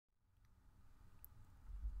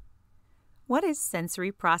What is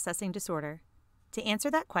sensory processing disorder? To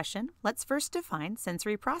answer that question, let's first define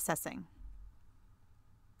sensory processing,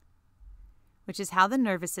 which is how the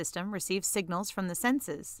nervous system receives signals from the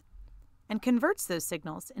senses and converts those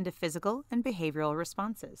signals into physical and behavioral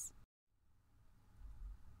responses.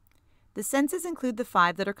 The senses include the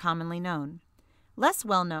 5 that are commonly known. Less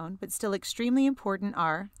well known, but still extremely important,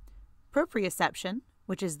 are proprioception,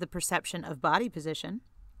 which is the perception of body position,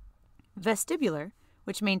 vestibular,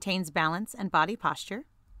 which maintains balance and body posture,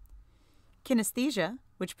 kinesthesia,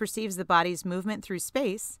 which perceives the body's movement through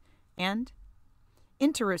space, and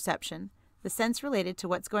interoception, the sense related to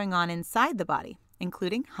what's going on inside the body,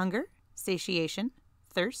 including hunger, satiation,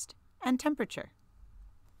 thirst, and temperature.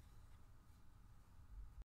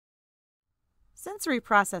 Sensory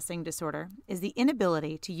processing disorder is the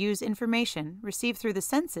inability to use information received through the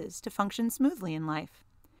senses to function smoothly in life.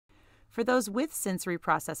 For those with sensory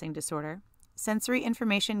processing disorder, sensory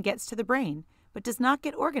information gets to the brain but does not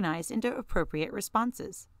get organized into appropriate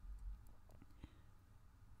responses.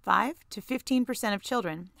 5 to 15% of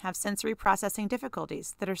children have sensory processing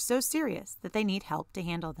difficulties that are so serious that they need help to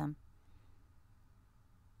handle them.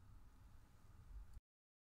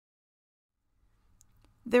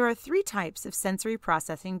 There are 3 types of sensory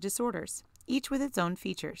processing disorders, each with its own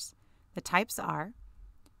features. The types are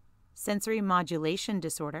sensory modulation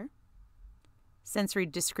disorder, sensory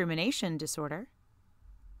discrimination disorder,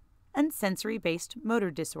 and sensory-based motor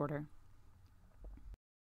disorder.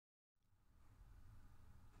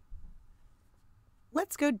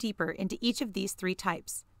 Let's go deeper into each of these 3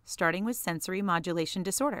 types, starting with sensory modulation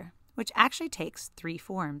disorder, which actually takes 3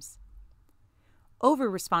 forms.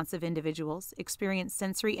 Over-responsive individuals experience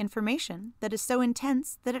sensory information that is so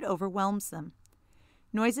intense that it overwhelms them.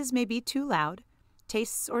 Noises may be too loud,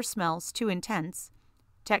 tastes or smells too intense,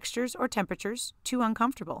 textures or temperatures too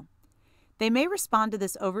uncomfortable. They may respond to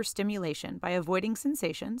this overstimulation by avoiding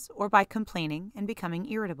sensations or by complaining and becoming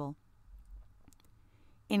irritable.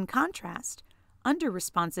 In contrast,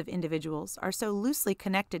 under-responsive individuals are so loosely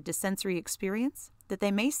connected to sensory experience that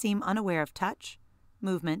they may seem unaware of touch,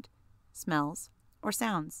 movement, smells, or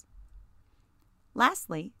sounds.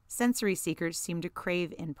 Lastly, sensory seekers seem to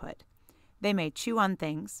crave input. They may chew on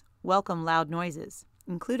things, welcome loud noises,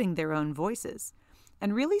 including their own voices,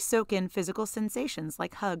 and really soak in physical sensations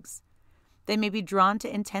like hugs. They may be drawn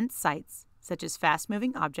to intense sights, such as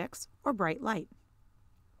fast-moving objects or bright light.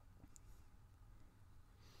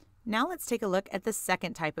 Now let's take a look at the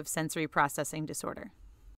second type of sensory processing disorder.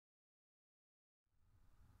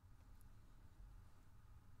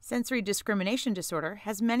 Sensory discrimination disorder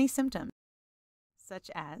has many symptoms, such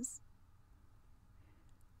as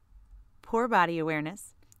poor body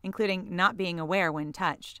awareness, including not being aware when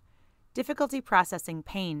touched, difficulty processing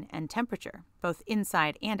pain and temperature, both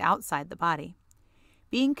inside and outside the body,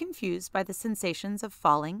 being confused by the sensations of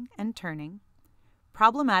falling and turning,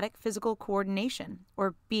 problematic physical coordination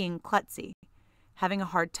or being klutzy, having a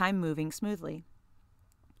hard time moving smoothly,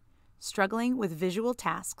 struggling with visual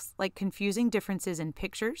tasks like confusing differences in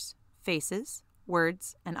pictures, faces,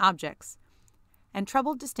 words, and objects, and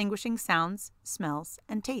trouble distinguishing sounds, smells,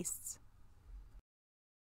 and tastes.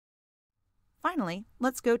 Finally,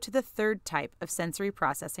 let's go to the third type of sensory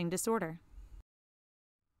processing disorder.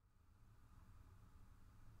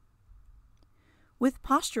 With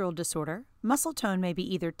postural disorder, muscle tone may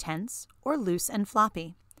be either tense or loose and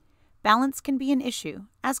floppy. Balance can be an issue,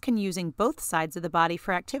 as can using both sides of the body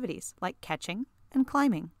for activities like catching and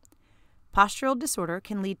climbing. Postural disorder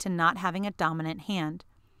can lead to not having a dominant hand,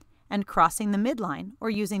 and crossing the midline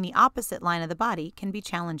or using the opposite line of the body can be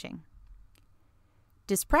challenging.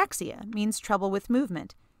 Dyspraxia means trouble with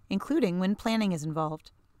movement, including when planning is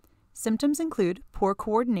involved. Symptoms include poor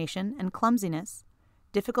coordination and clumsiness,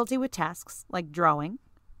 difficulty with tasks like drawing,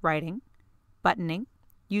 writing, buttoning,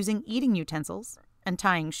 using eating utensils, and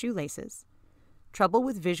tying shoelaces, trouble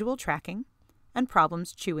with visual tracking, and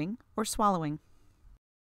problems chewing or swallowing.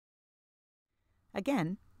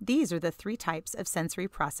 Again, these are the 3 types of sensory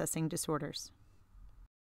processing disorders.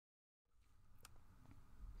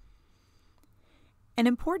 An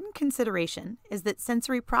important consideration is that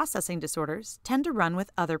sensory processing disorders tend to run with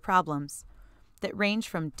other problems that range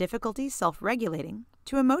from difficulty self-regulating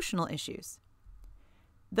to emotional issues.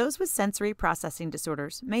 Those with sensory processing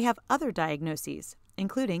disorders may have other diagnoses,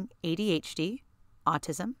 including ADHD,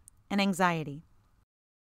 autism, and anxiety.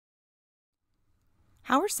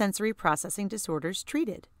 How are sensory processing disorders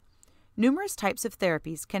treated? Numerous types of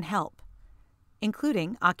therapies can help,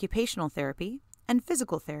 including occupational therapy and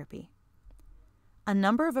physical therapy. A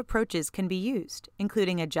number of approaches can be used,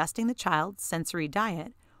 including adjusting the child's sensory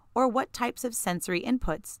diet or what types of sensory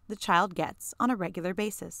inputs the child gets on a regular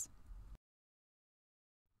basis.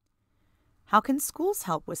 How can schools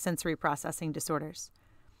help with sensory processing disorders?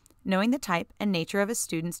 Knowing the type and nature of a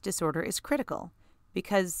student's disorder is critical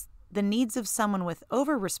because the needs of someone with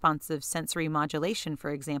over-responsive sensory modulation, for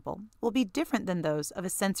example, will be different than those of a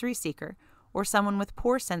sensory seeker or someone with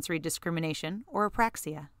poor sensory discrimination or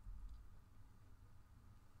apraxia.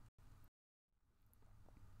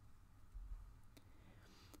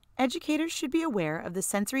 Educators should be aware of the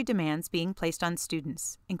sensory demands being placed on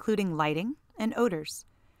students, including lighting and odors.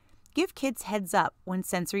 Give kids heads up when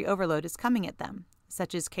sensory overload is coming at them,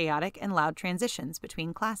 such as chaotic and loud transitions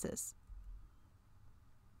between classes.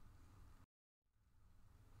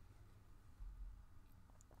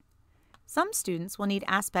 Some students will need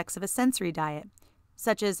aspects of a sensory diet,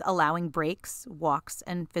 such as allowing breaks, walks,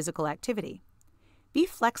 and physical activity. Be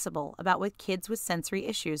flexible about what kids with sensory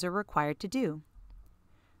issues are required to do.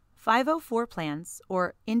 504 plans,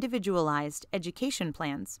 or individualized education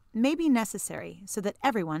plans, may be necessary so that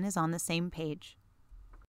everyone is on the same page.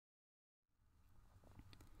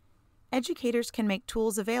 Educators can make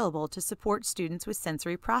tools available to support students with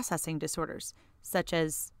sensory processing disorders, such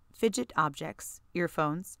as fidget objects,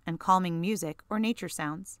 earphones, and calming music or nature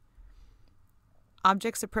sounds.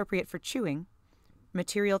 Objects appropriate for chewing,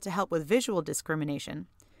 material to help with visual discrimination,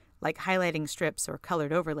 like highlighting strips or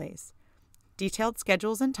colored overlays, detailed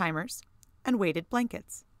schedules and timers, and weighted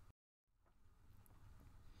blankets.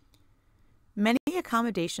 Many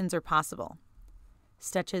accommodations are possible,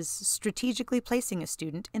 such as strategically placing a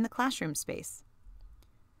student in the classroom space.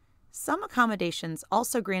 Some accommodations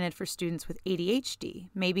also granted for students with ADHD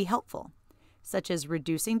may be helpful, such as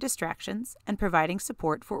reducing distractions and providing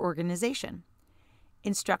support for organization.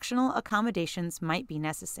 Instructional accommodations might be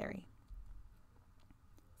necessary.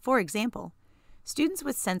 For example, students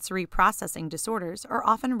with sensory processing disorders are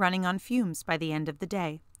often running on fumes by the end of the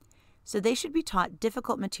day, so they should be taught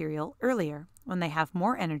difficult material earlier when they have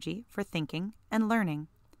more energy for thinking and learning.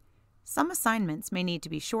 Some assignments may need to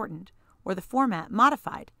be shortened or the format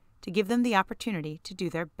modified to give them the opportunity to do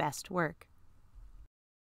their best work.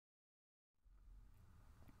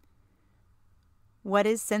 What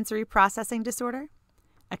is sensory processing disorder?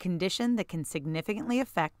 A condition that can significantly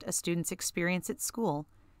affect a student's experience at school,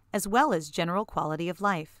 as well as general quality of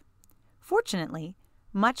life. Fortunately,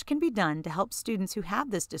 much can be done to help students who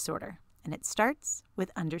have this disorder, and it starts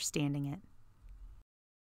with understanding it.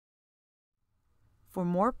 For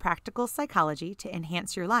more practical psychology to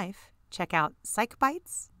enhance your life, check out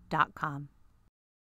psychbites.com.